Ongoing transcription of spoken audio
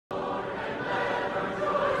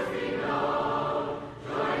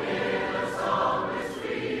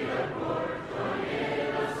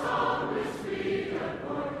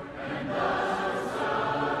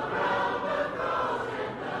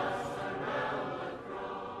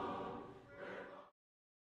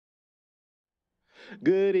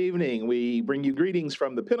Good evening. We bring you greetings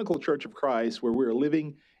from the Pinnacle Church of Christ, where we're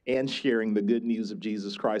living and sharing the good news of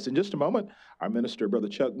Jesus Christ. In just a moment, our minister, Brother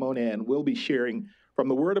Chuck Monan, will be sharing from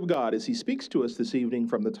the Word of God as he speaks to us this evening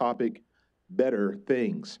from the topic, Better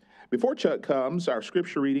Things. Before Chuck comes, our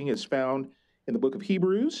scripture reading is found in the book of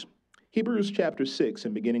Hebrews, Hebrews chapter 6,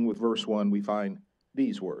 and beginning with verse 1, we find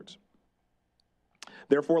these words.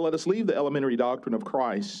 Therefore, let us leave the elementary doctrine of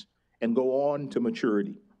Christ and go on to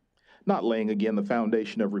maturity, not laying again the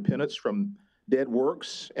foundation of repentance from dead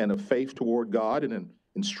works and of faith toward God and an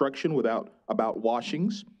instruction about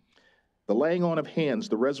washings, the laying on of hands,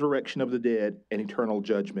 the resurrection of the dead, and eternal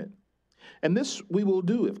judgment. And this we will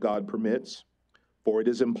do if God permits, for it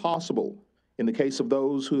is impossible in the case of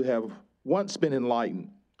those who have once been enlightened,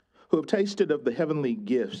 who have tasted of the heavenly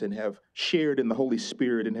gifts and have shared in the Holy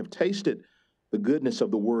Spirit and have tasted the goodness of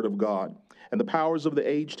the Word of God and the powers of the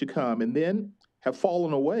age to come, and then have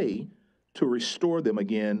fallen away, to restore them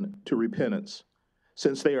again to repentance,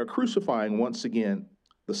 since they are crucifying once again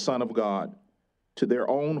the Son of God to their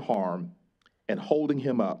own harm and holding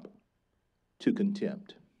him up to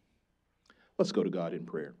contempt. Let's go to God in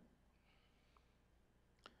prayer.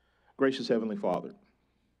 Gracious Heavenly Father,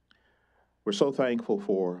 we're so thankful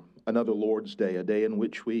for another Lord's Day, a day in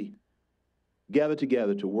which we gather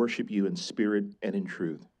together to worship you in spirit and in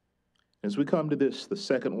truth. As we come to this, the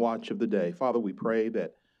second watch of the day, Father, we pray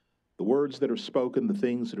that the words that are spoken, the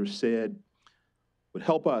things that are said, would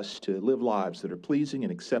help us to live lives that are pleasing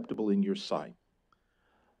and acceptable in your sight.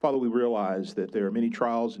 Father, we realize that there are many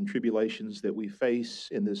trials and tribulations that we face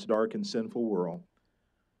in this dark and sinful world.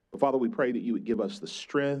 But Father, we pray that you would give us the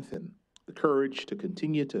strength and the courage to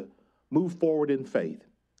continue to move forward in faith.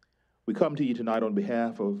 We come to you tonight on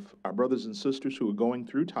behalf of our brothers and sisters who are going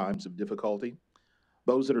through times of difficulty,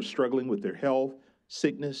 those that are struggling with their health,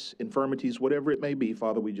 sickness, infirmities, whatever it may be.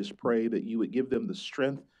 Father, we just pray that you would give them the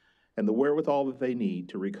strength and the wherewithal that they need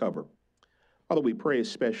to recover. Father, we pray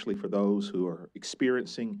especially for those who are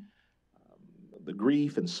experiencing the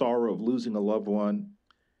grief and sorrow of losing a loved one.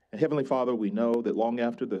 And Heavenly Father, we know that long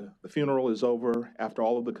after the funeral is over, after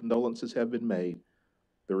all of the condolences have been made,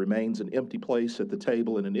 there remains an empty place at the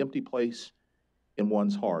table and an empty place in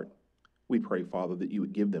one's heart. We pray, Father, that you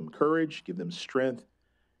would give them courage, give them strength.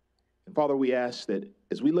 And Father, we ask that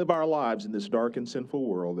as we live our lives in this dark and sinful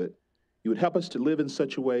world, that you would help us to live in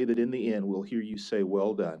such a way that in the end we'll hear you say,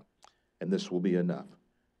 well done, and this will be enough.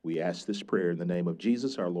 We ask this prayer in the name of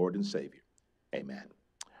Jesus, our Lord and Savior. Amen.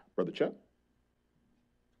 Brother Chuck.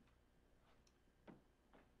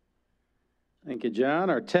 Thank you, John.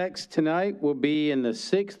 Our text tonight will be in the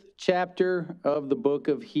 6th chapter of the book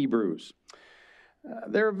of Hebrews.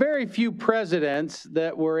 There are very few presidents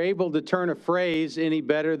that were able to turn a phrase any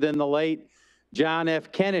better than the late John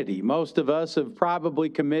F. Kennedy. Most of us have probably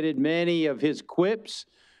committed many of his quips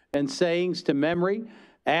and sayings to memory.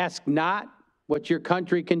 Ask not what your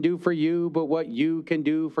country can do for you, but what you can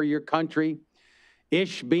do for your country.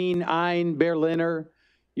 Ich bin ein Berliner.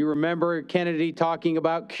 You remember Kennedy talking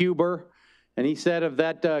about Cuba, and he said of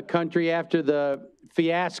that country after the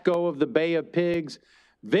fiasco of the Bay of Pigs,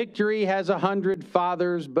 victory has 100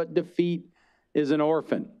 fathers, but defeat is an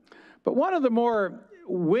orphan. But one of the more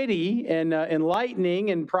witty and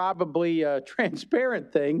enlightening and probably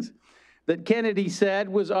transparent things that Kennedy said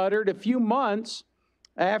was uttered a few months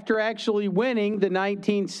after actually winning the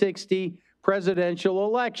 1960 presidential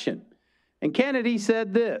election. And Kennedy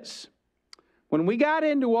said this: when we got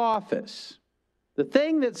into office, the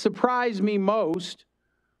thing that surprised me most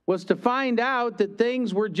was to find out that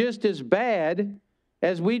things were just as bad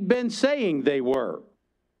as we'd been saying they were,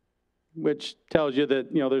 which tells you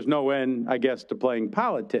that, there's no end, I guess, to playing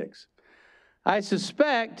politics. I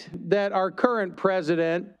suspect that our current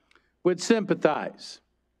president would sympathize.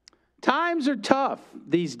 Times are tough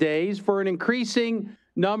these days for an increasing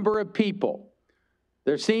number of people.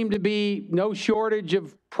 There seem to be no shortage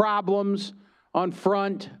of problems on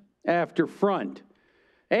front after front.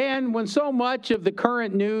 And when so much of the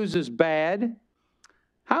current news is bad,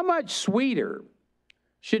 how much sweeter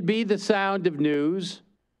should be the sound of news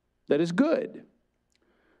that is good?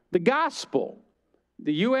 The gospel,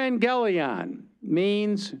 the euangelion,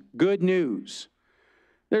 means good news.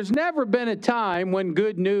 There's never been a time when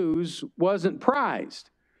good news wasn't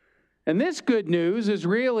prized. And this good news is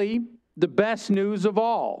really the best news of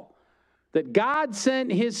all, that God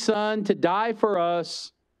sent his Son to die for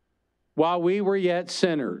us while we were yet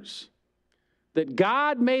sinners, that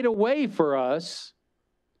God made a way for us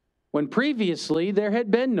when previously there had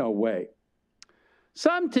been no way.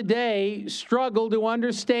 Some today struggle to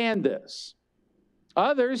understand this.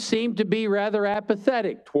 Others seem to be rather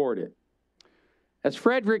apathetic toward it. as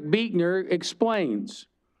Frederick Buechner explains.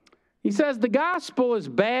 He says, the gospel is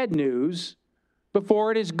bad news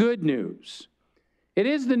before it is good news. It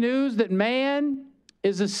is the news that man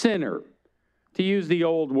is a sinner, to use the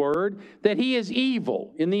old word, that he is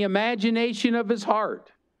evil in the imagination of his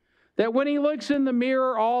heart, that when he looks in the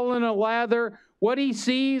mirror all in a lather, what he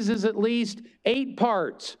sees is at least 8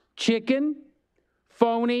 parts: chicken,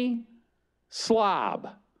 phony, slob.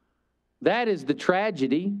 That is the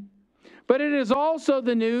tragedy. But it is also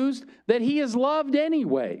the news that he is loved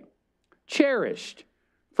anyway, cherished,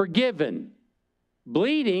 forgiven,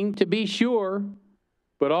 bleeding to be sure,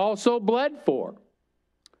 but also bled for.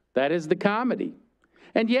 That is the comedy.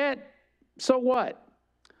 And yet, so what?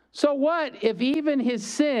 So what if even his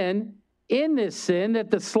sin, in this sin,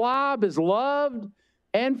 that the slob is loved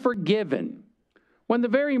and forgiven, when the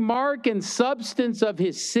very mark and substance of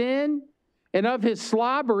his sin and of his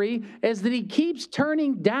slobbery is that he keeps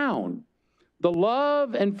turning down the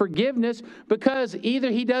love and forgiveness because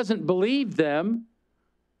either he doesn't believe them,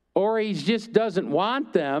 or he just doesn't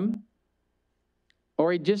want them,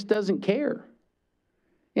 or he just doesn't care?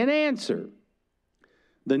 In answer,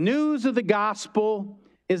 the news of the gospel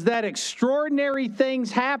is that extraordinary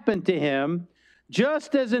things happen to him,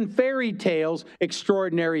 just as in fairy tales,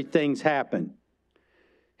 extraordinary things happen.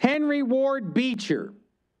 Henry Ward Beecher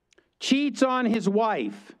cheats on his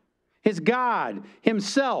wife, his God,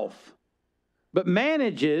 himself, but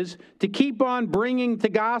manages to keep on bringing the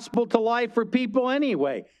gospel to life for people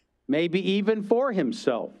anyway, maybe even for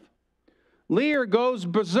himself. Lear goes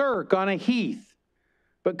berserk on a heath,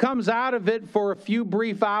 but comes out of it for a few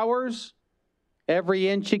brief hours, every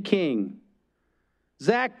inch a king.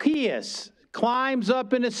 Zacchaeus climbs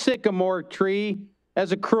up in a sycamore tree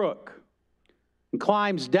as a crook and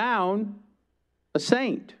climbs down a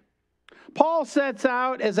saint. Paul sets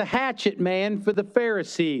out as a hatchet man for the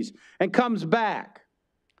Pharisees and comes back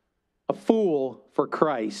a fool for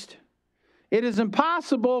Christ. It is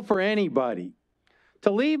impossible for anybody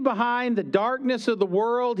to leave behind the darkness of the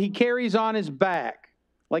world he carries on his back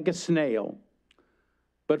like a snail.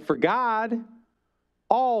 But for God,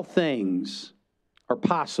 all things are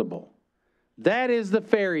possible. That is the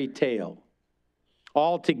fairy tale.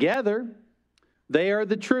 Altogether, they are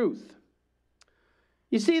the truth.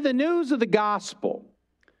 You see, the news of the gospel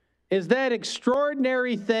is that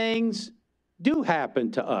extraordinary things do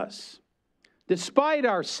happen to us. Despite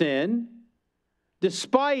our sin,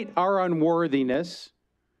 despite our unworthiness,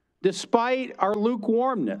 despite our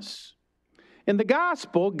lukewarmness. In the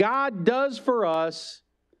gospel, God does for us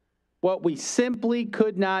what we simply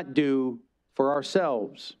could not do for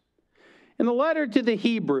ourselves. In the letter to the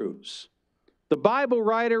Hebrews, the Bible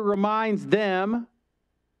writer reminds them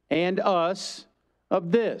and us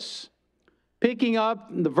of this, picking up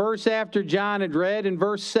the verse after John had read in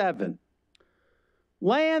verse 7.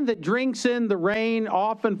 Land that drinks in the rain,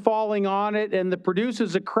 often falling on it, and that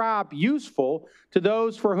produces a crop useful to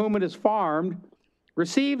those for whom it is farmed,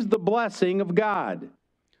 receives the blessing of God.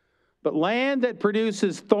 But land that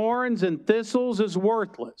produces thorns and thistles is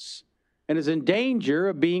worthless and is in danger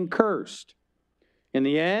of being cursed. In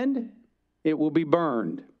the end, it will be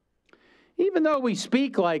burned. Even though we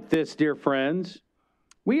speak like this, dear friends,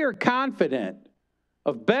 we are confident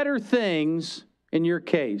of better things in your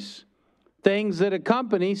case, things that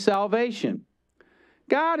accompany salvation.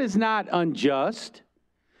 God is not unjust.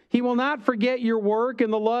 He will not forget your work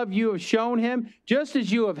and the love you have shown him, just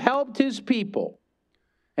as you have helped his people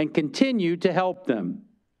and continue to help them.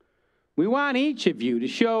 We want each of you to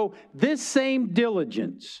show this same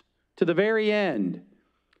diligence to the very end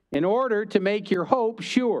in order to make your hope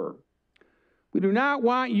sure. We do not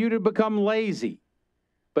want you to become lazy,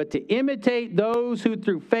 but to imitate those who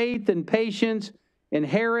through faith and patience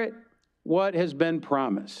inherit what has been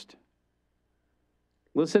promised.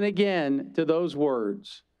 Listen again to those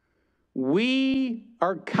words. We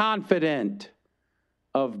are confident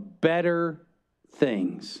of better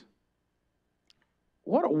things.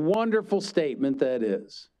 What a wonderful statement that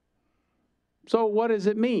is. So what does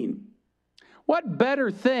it mean? What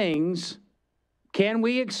better things can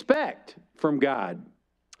we expect from God?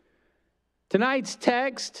 Tonight's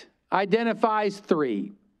text identifies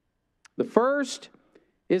 3. The first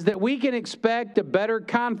is that we can expect a better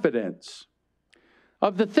confidence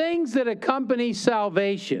of the things that accompany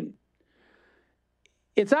salvation.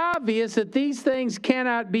 It's obvious that these things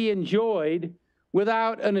cannot be enjoyed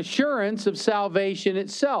without an assurance of salvation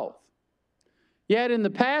itself. Yet in the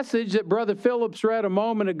passage that Brother Phillips read a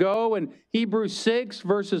moment ago in Hebrews 6,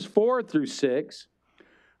 verses 4 through 6,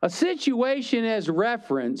 a situation is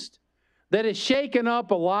referenced that has shaken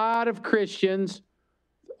up a lot of Christians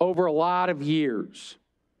over a lot of years.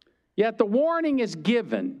 Yet the warning is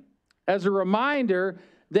given as a reminder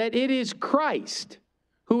that it is Christ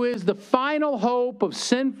who is the final hope of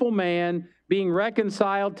sinful man being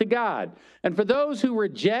reconciled to God. And for those who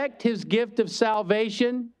reject his gift of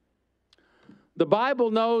salvation, the Bible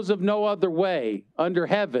knows of no other way under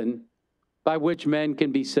heaven by which men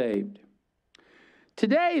can be saved.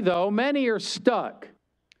 Today, though, many are stuck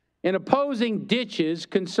in opposing ditches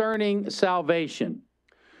concerning salvation.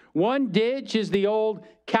 One ditch is the old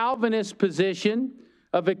Calvinist position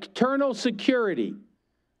of eternal security,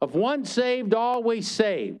 of once saved, always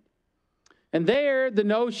saved. And there the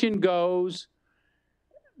notion goes,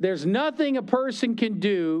 there's nothing a person can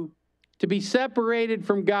do to be separated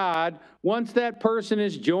from God once that person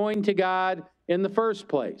is joined to God in the first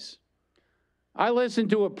place. I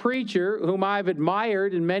listened to a preacher whom I've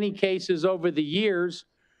admired in many cases over the years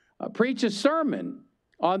preach a sermon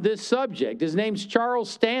on this subject. His name's Charles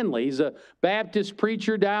Stanley. He's a Baptist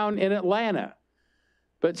preacher down in Atlanta.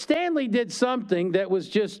 But Stanley did something that was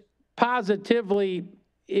just positively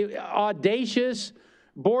audacious,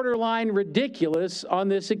 borderline ridiculous on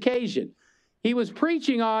this occasion. He was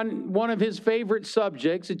preaching on one of his favorite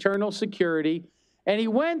subjects, eternal security, and he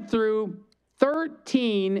went through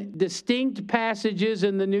 13 distinct passages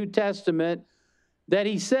in the New Testament that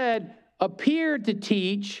he said appear to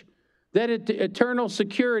teach that eternal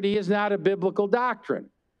security is not a biblical doctrine.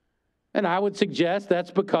 And I would suggest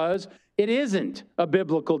that's because it isn't a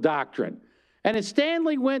biblical doctrine. And as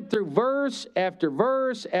Stanley went through verse after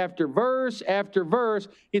verse after verse after verse,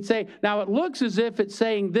 he'd say, now it looks as if it's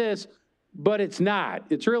saying this, but it's not.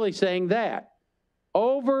 It's really saying that.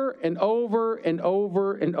 Over and over and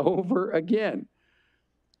over and over again.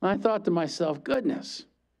 I thought to myself, goodness,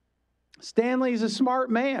 Stanley's a smart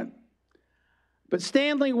man. But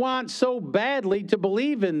Stanley wants so badly to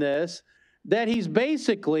believe in this that he's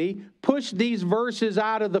basically pushed these verses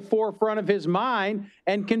out of the forefront of his mind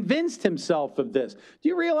and convinced himself of this. Do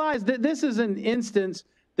you realize that this is an instance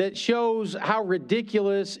that shows how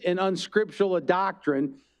ridiculous and unscriptural a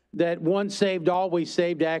doctrine that once saved, always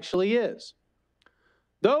saved actually is?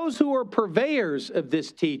 Those who are purveyors of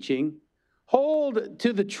this teaching hold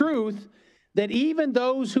to the truth that even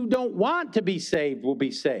those who don't want to be saved will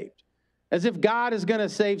be saved, as if God is going to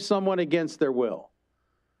save someone against their will.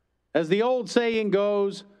 As the old saying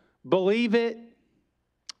goes, believe it,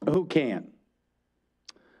 who can?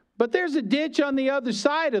 But there's a ditch on the other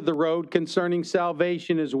side of the road concerning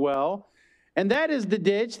salvation as well, and that is the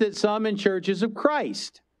ditch that some in churches of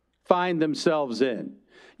Christ find themselves in.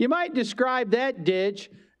 You might describe that ditch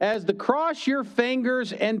as the cross your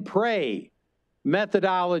fingers and pray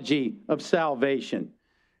methodology of salvation.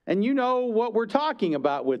 And you know what we're talking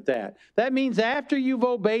about with that. That means after you've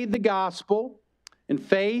obeyed the gospel in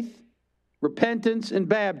faith, repentance, and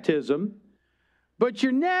baptism, but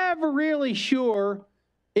you're never really sure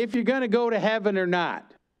if you're going to go to heaven or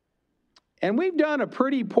not. And we've done a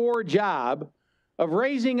pretty poor job of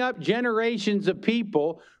raising up generations of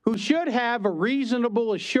people who should have a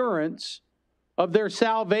reasonable assurance of their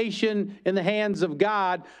salvation in the hands of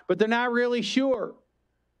God, but they're not really sure.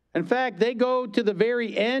 In fact, they go to the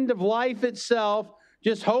very end of life itself,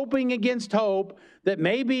 just hoping against hope that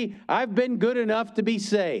maybe I've been good enough to be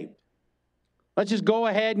saved. Let's just go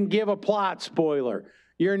ahead and give a plot spoiler.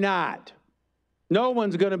 You're not. No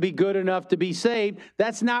one's going to be good enough to be saved.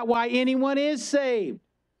 That's not why anyone is saved.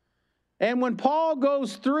 And when Paul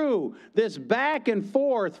goes through this back and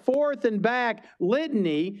forth and back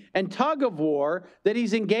litany and tug of war that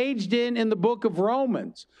he's engaged in the book of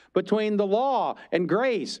Romans between the law and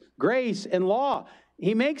grace and law,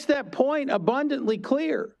 he makes that point abundantly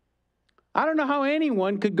clear. I don't know how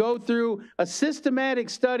anyone could go through a systematic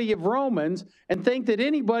study of Romans and think that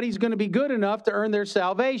anybody's going to be good enough to earn their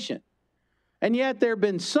salvation. And yet there have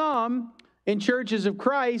been some in churches of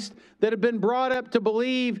Christ that have been brought up to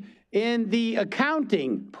believe in the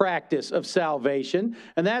accounting practice of salvation.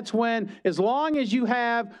 And that's when, as long as you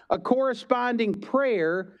have a corresponding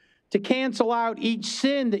prayer to cancel out each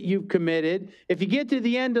sin that you've committed, if you get to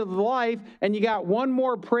the end of life and you got one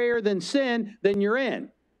more prayer than sin, then you're in.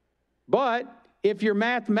 But if your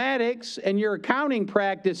mathematics and your accounting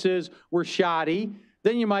practices were shoddy,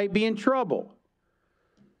 then you might be in trouble.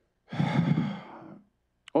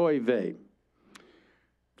 Oy vey.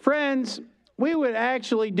 Friends, we would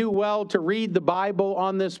actually do well to read the Bible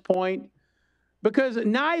on this point, because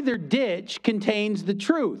neither ditch contains the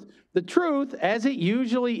truth. The truth, as it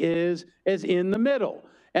usually is in the middle.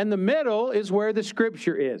 And the middle is where the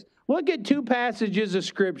Scripture is. Look at two passages of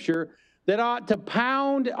Scripture that ought to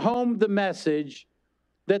pound home the message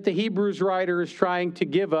that the Hebrews writer is trying to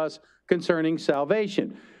give us concerning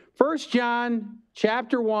salvation. 1 John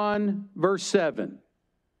chapter 1, verse 7.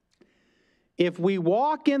 If we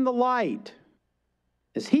walk in the light,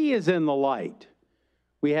 as he is in the light,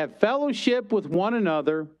 we have fellowship with one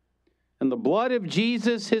another, and the blood of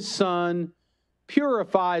Jesus, his Son,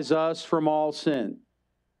 purifies us from all sin.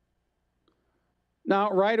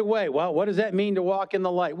 Now, right away, well, what does that mean to walk in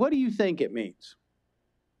the light? What do you think it means?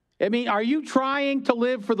 I mean, are you trying to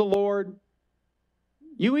live for the Lord?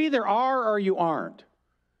 You either are or you aren't.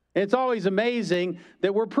 And it's always amazing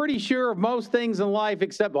that we're pretty sure of most things in life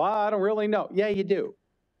except, well, I don't really know. Yeah, you do.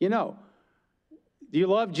 You know. Do you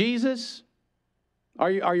love Jesus?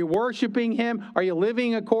 Are you worshiping him? Are you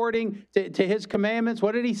living according to his commandments?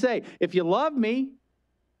 What did he say? If you love me,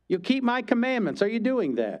 you'll keep my commandments. Are you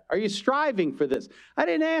doing that? Are you striving for this? I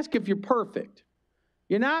didn't ask if you're perfect.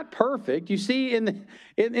 You're not perfect. You see,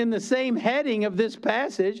 in the same heading of this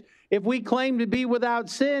passage, if we claim to be without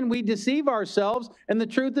sin, we deceive ourselves, and the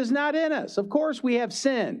truth is not in us. Of course, we have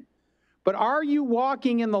sin. But are you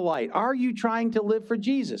walking in the light? Are you trying to live for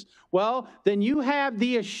Jesus? Well, then you have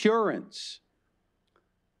the assurance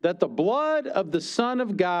that the blood of the Son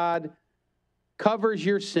of God covers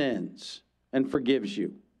your sins and forgives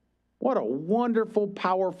you. What a wonderful,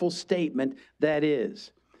 powerful statement that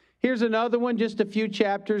is. Here's another one just a few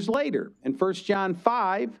chapters later in 1 John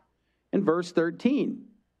 5 and verse 13.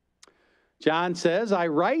 John says, I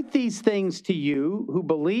write these things to you who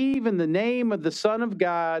believe in the name of the Son of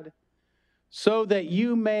God, so that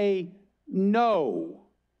you may know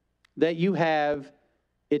that you have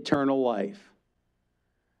eternal life.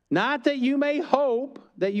 Not that you may hope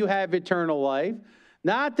that you have eternal life.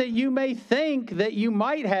 Not that you may think that you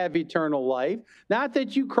might have eternal life. Not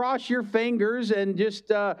that you cross your fingers and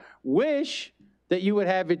just wish that you would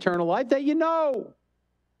have eternal life. That you know.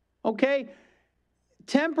 Okay?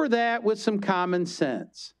 Temper that with some common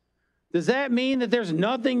sense. Does that mean that there's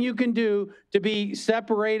nothing you can do to be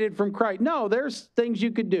separated from Christ? No, there's things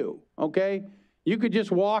you could do, okay? You could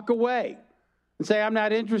just walk away and say, I'm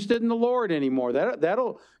not interested in the Lord anymore.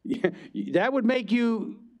 That would make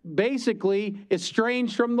you basically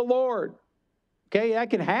estranged from the Lord. Okay, that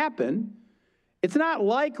can happen. It's not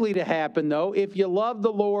likely to happen, though, if you love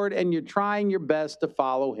the Lord and you're trying your best to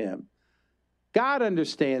follow him. God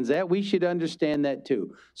understands that. We should understand that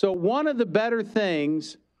too. So one of the better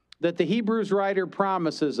things that the Hebrews writer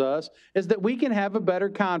promises us is that we can have a better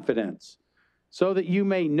confidence, so that you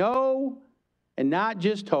may know and not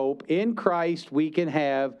just hope. In Christ, we can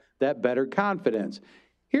have that better confidence.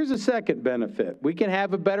 Here's a second benefit. We can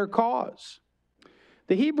have a better cause.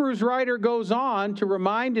 The Hebrews writer goes on to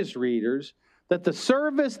remind his readers that the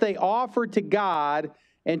service they offer to God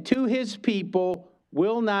and to his people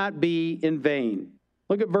will not be in vain.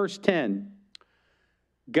 Look at verse 10.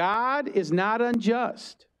 God is not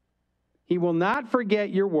unjust. He will not forget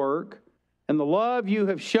your work and the love you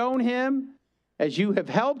have shown him as you have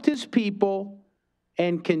helped his people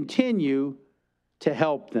and continue to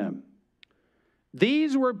help them.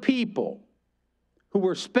 These were people who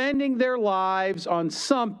were spending their lives on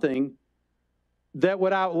something that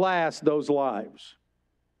would outlast those lives.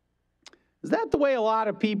 Is that the way a lot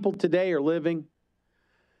of people today are living?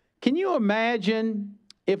 Can you imagine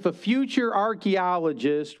if a future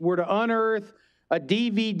archaeologist were to unearth a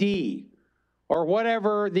DVD or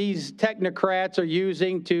whatever these technocrats are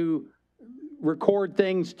using to record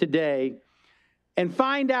things today, and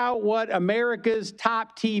find out what America's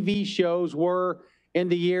top TV shows were in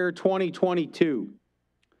the year 2022?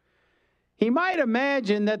 He might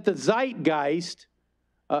imagine that the zeitgeist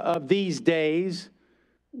of these days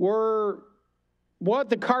were what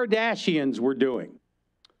the Kardashians were doing,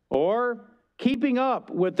 or Keeping Up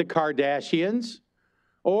with the Kardashians,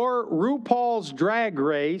 or RuPaul's Drag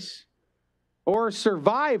Race, or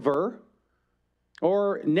Survivor,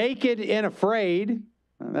 or Naked and Afraid.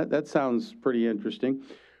 That sounds pretty interesting.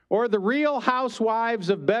 Or The Real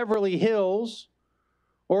Housewives of Beverly Hills,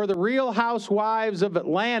 or The Real Housewives of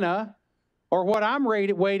Atlanta, or what I'm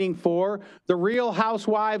waiting for, The Real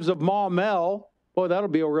Housewives of Maumelle. Boy, that'll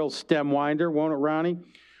be a real stem winder, won't it, Ronnie?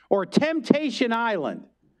 Or Temptation Island.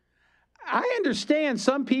 I understand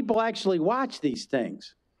some people actually watch these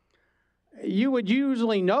things. You would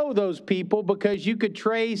usually know those people because you could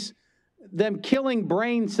trace them killing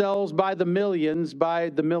brain cells by the millions by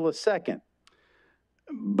the millisecond.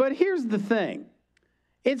 But here's the thing.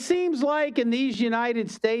 It seems like in these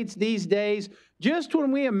United States these days, just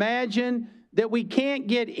when we imagine that we can't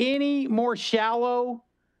get any more shallow,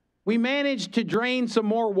 we manage to drain some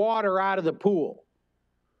more water out of the pool.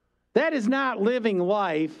 That is not living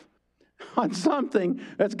life on something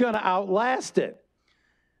that's going to outlast it.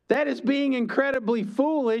 That is being incredibly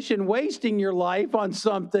foolish and wasting your life on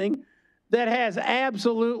something that has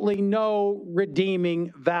absolutely no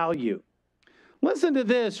redeeming value. Listen to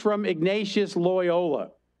this from Ignatius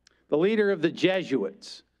Loyola, the leader of the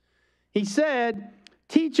Jesuits. He said,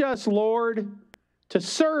 "Teach us, Lord, to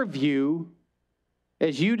serve you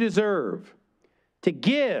as you deserve, to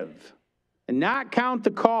give and not count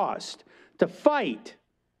the cost, to fight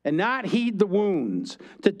and not heed the wounds,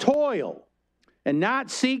 to toil and not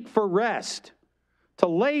seek for rest, to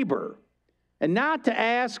labor and not to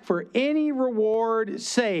ask for any reward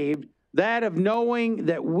save that of knowing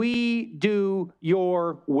that we do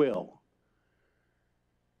your will."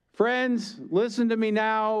 Friends, listen to me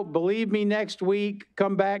now. Believe me, next week,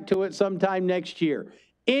 come back to it sometime next year.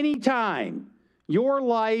 Anytime your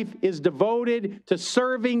life is devoted to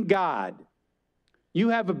serving God, you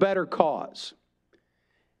have a better cause.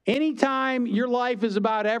 Anytime your life is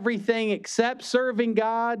about everything except serving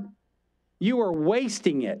God, you are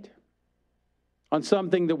wasting it on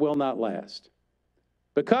something that will not last.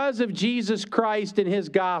 Because of Jesus Christ and his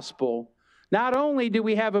gospel, not only do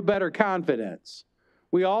we have a better confidence,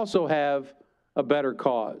 we also have a better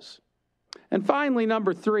cause. And finally,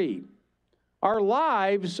 number 3, our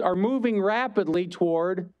lives are moving rapidly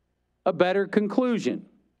toward a better conclusion.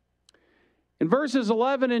 In verses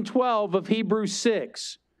 11 and 12 of Hebrews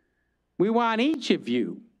 6, we want each of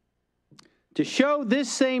you to show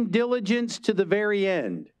this same diligence to the very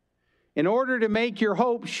end, in order to make your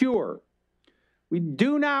hope sure. We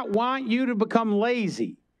do not want you to become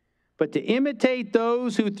lazy, but to imitate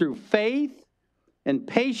those who through faith and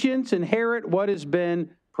patience inherit what has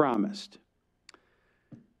been promised.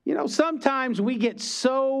 You know, sometimes we get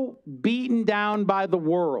so beaten down by the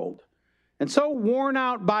world and so worn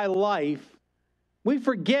out by life, we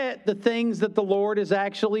forget the things that the Lord has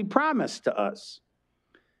actually promised to us.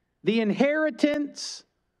 The inheritance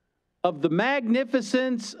of the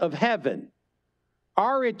magnificence of heaven,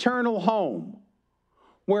 our eternal home,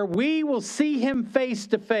 where we will see him face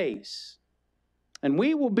to face, and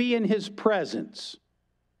we will be in his presence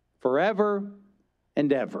forever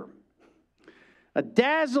and ever. A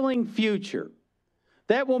dazzling future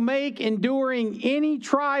that will make enduring any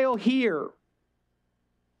trial here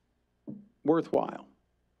worthwhile.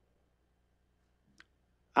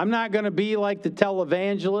 I'm not going to be like the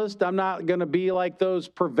televangelist. I'm not going to be like those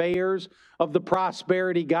purveyors of the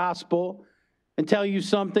prosperity gospel and tell you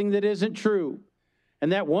something that isn't true.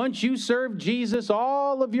 And that once you serve Jesus,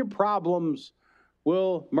 all of your problems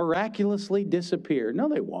will miraculously disappear. No,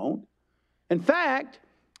 they won't. In fact,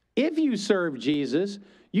 if you serve Jesus,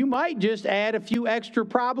 you might just add a few extra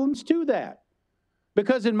problems to that.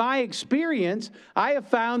 Because in my experience, I have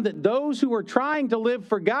found that those who are trying to live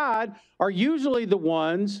for God are usually the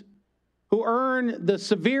ones who earn the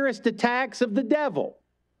severest attacks of the devil.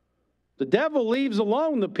 The devil leaves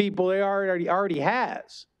alone the people he already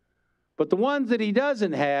has. But the ones that he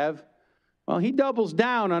doesn't have, well, he doubles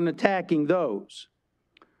down on attacking those.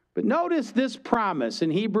 But notice this promise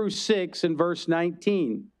in Hebrews 6 and verse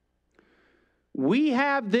 19. We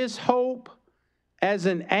have this hope as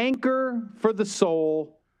an anchor for the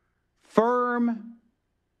soul, firm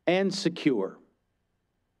and secure.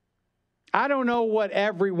 I don't know what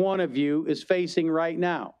every one of you is facing right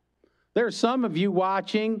now. There are some of you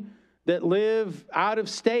watching that live out of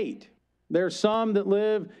state. There are some that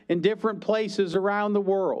live in different places around the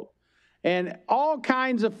world. And all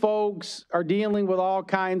kinds of folks are dealing with all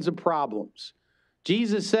kinds of problems.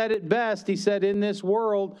 Jesus said it best. He said, in this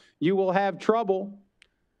world, you will have trouble,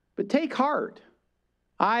 but take heart.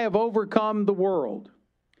 I have overcome the world.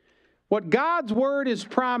 What God's word is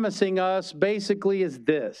promising us basically is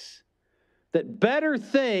this, that better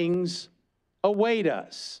things await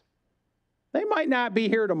us. They might not be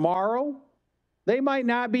here tomorrow. They might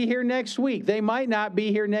not be here next week. They might not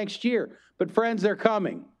be here next year. But friends, they're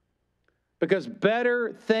coming. Because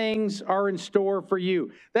better things are in store for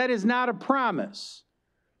you. That is not a promise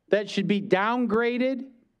that should be downgraded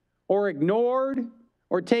or ignored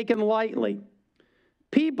or taken lightly.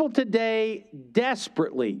 People today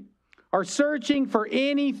desperately are searching for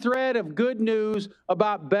any thread of good news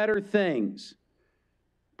about better things.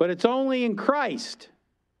 But it's only in Christ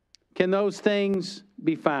can those things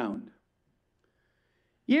be found.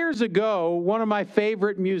 Years ago, one of my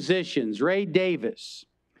favorite musicians, Ray Davis,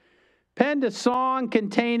 penned a song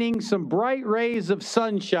containing some bright rays of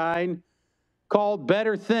sunshine called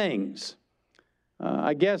Better Things.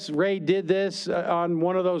 I guess Ray did this on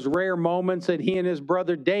one of those rare moments that he and his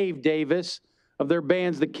brother Dave Davis of their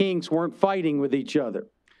bands, the Kinks, weren't fighting with each other.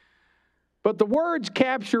 But the words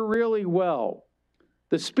capture really well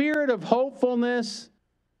the spirit of hopefulness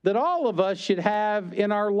that all of us should have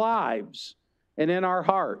in our lives and in our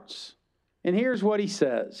hearts. And here's what he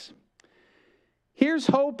says. Here's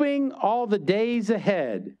hoping all the days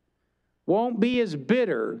ahead won't be as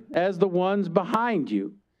bitter as the ones behind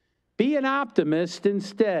you. Be an optimist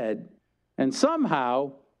instead, and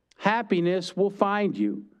somehow happiness will find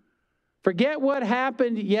you. Forget what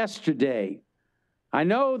happened yesterday. I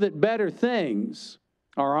know that better things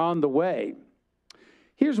are on the way.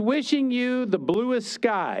 Here's wishing you the bluest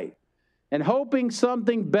sky and hoping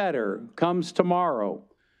something better comes tomorrow.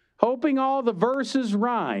 Hoping all the verses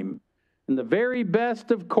rhyme and the very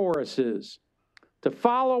best of choruses. To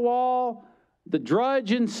follow all the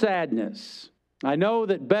drudge and sadness. I know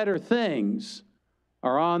that better things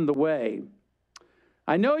are on the way.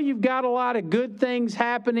 I know you've got a lot of good things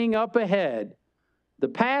happening up ahead. The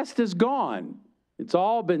past is gone. It's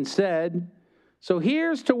all been said. So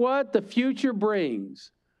here's to what the future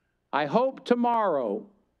brings. I hope tomorrow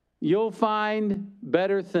you'll find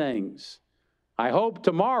better things. I hope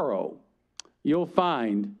tomorrow you'll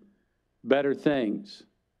find better things.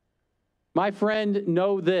 My friend,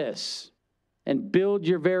 know this and build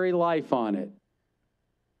your very life on it.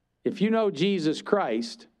 If you know Jesus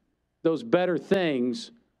Christ, those better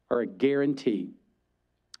things are a guarantee.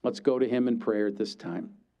 Let's go to him in prayer at this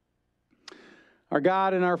time. Our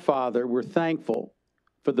God and our Father, we're thankful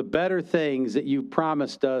for the better things that you've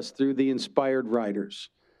promised us through the inspired writers.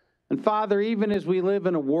 And Father, even as we live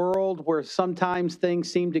in a world where sometimes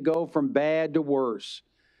things seem to go from bad to worse,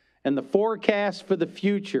 and the forecasts for the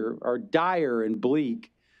future are dire and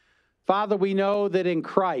bleak, Father, we know that in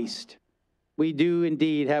Christ, we do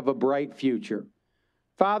indeed have a bright future.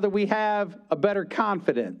 Father, we have a better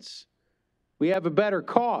confidence. We have a better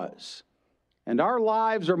cause. And our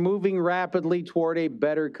lives are moving rapidly toward a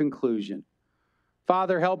better conclusion.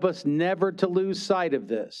 Father, help us never to lose sight of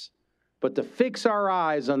this, but to fix our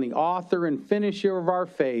eyes on the author and finisher of our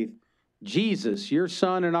faith, Jesus, your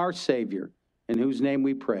Son and our Savior, in whose name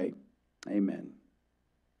we pray. Amen.